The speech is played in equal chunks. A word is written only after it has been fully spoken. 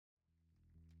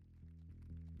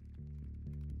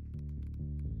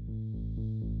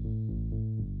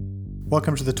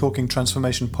Welcome to the Talking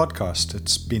Transformation podcast.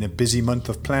 It's been a busy month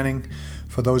of planning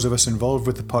for those of us involved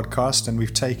with the podcast, and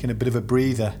we've taken a bit of a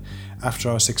breather after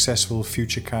our successful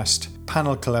FutureCast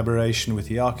panel collaboration with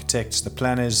the architects, the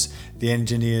planners, the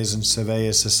engineers and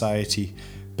surveyors society,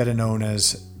 better known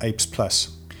as APES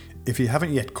Plus. If you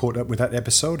haven't yet caught up with that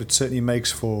episode, it certainly makes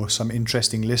for some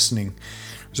interesting listening.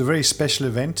 It was a very special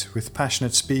event with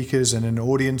passionate speakers and an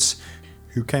audience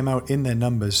who came out in their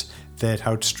numbers there at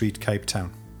Hout Street, Cape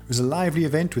Town. It was a lively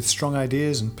event with strong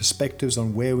ideas and perspectives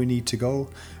on where we need to go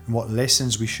and what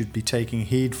lessons we should be taking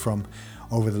heed from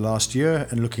over the last year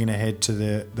and looking ahead to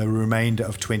the remainder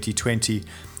of 2020,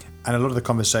 and a lot of the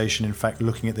conversation, in fact,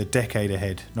 looking at the decade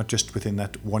ahead, not just within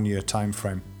that 1 year time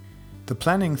frame. The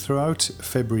planning throughout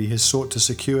February has sought to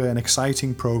secure an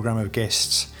exciting programme of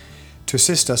guests to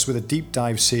assist us with a deep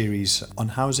dive series on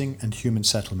housing and human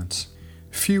settlements.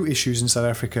 Few issues in South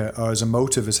Africa are as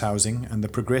emotive as housing and the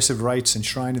progressive rights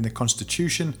enshrined in the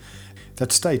Constitution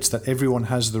that states that everyone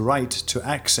has the right to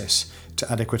access to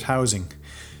adequate housing.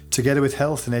 Together with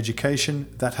health and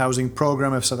education, that housing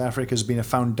programme of South Africa has been a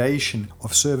foundation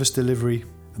of service delivery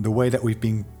and the way that we've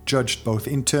been judged both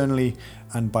internally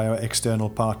and by our external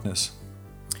partners.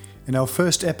 In our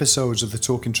first episodes of the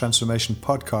Talking Transformation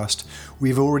podcast,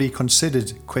 we've already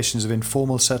considered questions of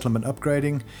informal settlement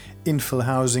upgrading, infill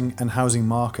housing and housing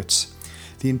markets.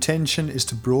 The intention is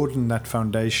to broaden that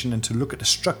foundation and to look at a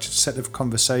structured set of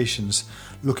conversations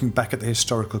looking back at the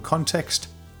historical context,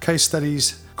 case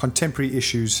studies, contemporary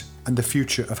issues and the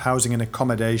future of housing and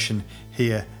accommodation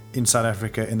here in South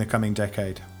Africa in the coming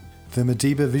decade. The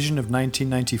Madiba Vision of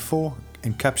 1994,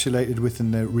 encapsulated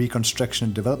within the Reconstruction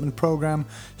and Development Programme,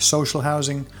 social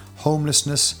housing,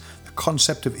 homelessness, the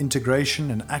concept of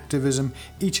integration and activism,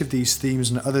 each of these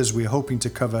themes and others we're hoping to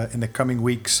cover in the coming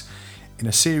weeks in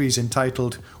a series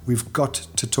entitled We've Got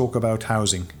to Talk About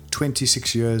Housing,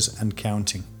 26 Years and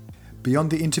Counting.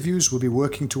 Beyond the interviews, we'll be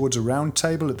working towards a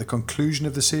roundtable at the conclusion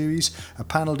of the series, a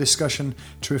panel discussion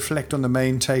to reflect on the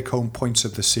main take-home points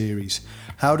of the series.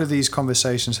 How do these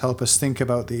conversations help us think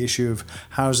about the issue of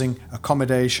housing,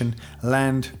 accommodation,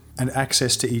 land, and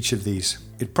access to each of these?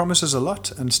 It promises a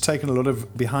lot and it's taken a lot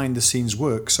of behind-the-scenes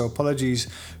work, so apologies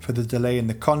for the delay in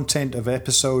the content of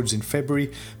episodes in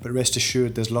February, but rest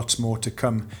assured there's lots more to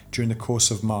come during the course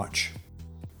of March.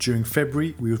 During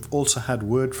February, we've also had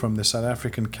word from the South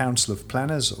African Council of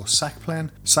Planners, or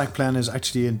SACPlan. SACPlan has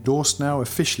actually endorsed now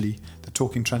officially the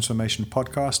Talking Transformation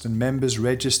podcast, and members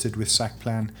registered with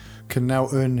SACPlan can now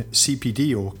earn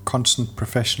CPD, or Constant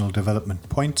Professional Development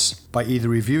points, by either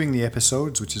reviewing the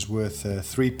episodes, which is worth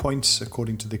 3 points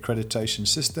according to the accreditation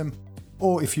system,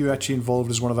 or if you're actually involved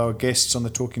as one of our guests on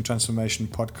the Talking Transformation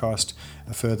podcast,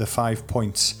 a further 5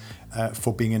 points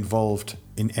for being involved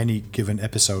in any given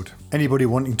episode. Anybody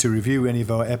wanting to review any of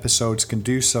our episodes can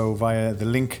do so via the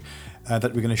link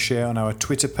that we're going to share on our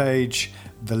Twitter page.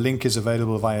 The link is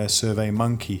available via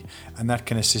SurveyMonkey, and that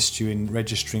can assist you in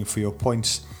registering for your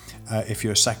points if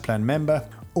you're a SACPlan member,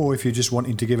 or if you're just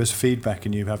wanting to give us feedback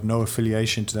and you have no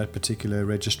affiliation to that particular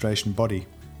registration body.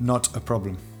 Not a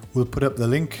problem. We'll put up the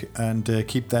link and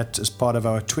keep that as part of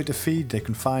our Twitter feed. They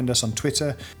can find us on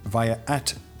Twitter via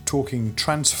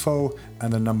 @TalkingTransfo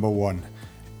and the number 1.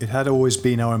 It had always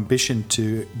been our ambition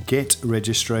to get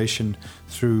registration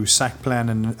through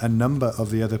SACPlan and a number of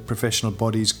the other professional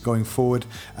bodies going forward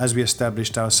as we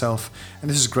established ourselves. And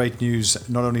this is great news,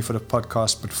 not only for the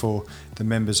podcast, but for the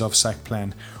members of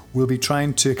SACPlan. We'll be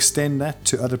trying to extend that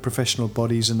to other professional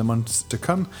bodies in the months to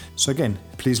come. So again,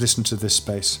 please listen to this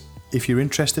space. If you're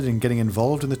interested in getting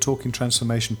involved in the Talking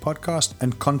Transformation podcast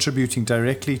and contributing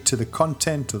directly to the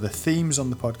content or the themes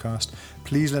on the podcast,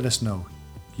 please let us know.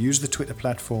 Use the Twitter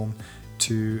platform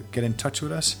to get in touch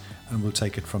with us and we'll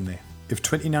take it from there. If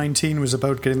 2019 was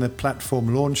about getting the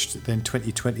platform launched, then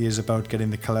 2020 is about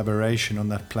getting the collaboration on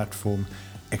that platform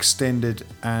extended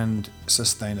and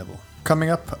sustainable. Coming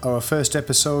up, our first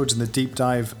episodes in the Deep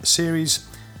Dive series.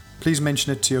 Please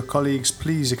mention it to your colleagues.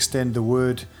 Please extend the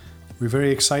word. We're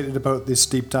very excited about this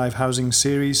Deep Dive Housing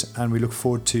series, and we look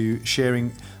forward to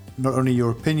sharing not only your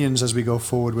opinions as we go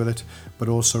forward with it, but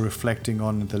also reflecting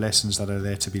on the lessons that are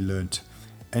there to be learnt.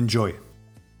 Enjoy.